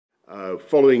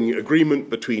following agreement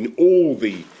between all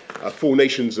the four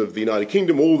nations of the United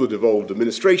Kingdom, all the devolved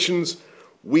administrations,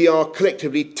 we are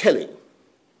collectively telling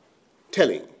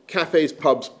cafes,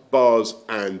 pubs, bars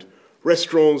and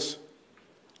restaurants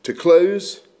to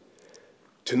close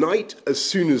tonight as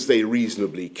soon as they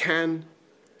reasonably can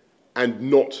and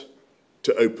not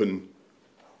to open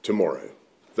tomorrow.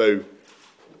 Though,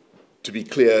 to be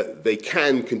clear, they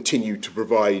can continue to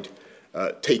provide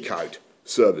take-out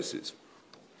services.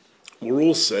 We're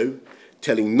also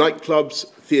telling nightclubs,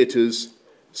 theatres,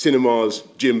 cinemas,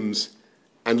 gyms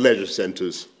and leisure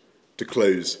centres to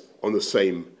close on the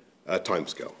same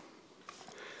timescale.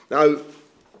 Now,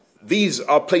 these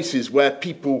are places where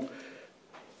people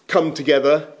come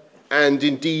together, and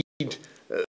indeed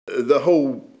the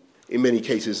whole, in many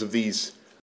cases, of these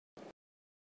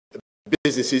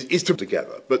businesses is to come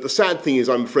together. But the sad thing is,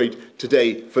 I'm afraid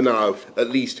today, for now, at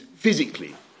least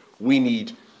physically, we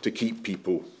need to keep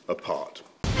people apart.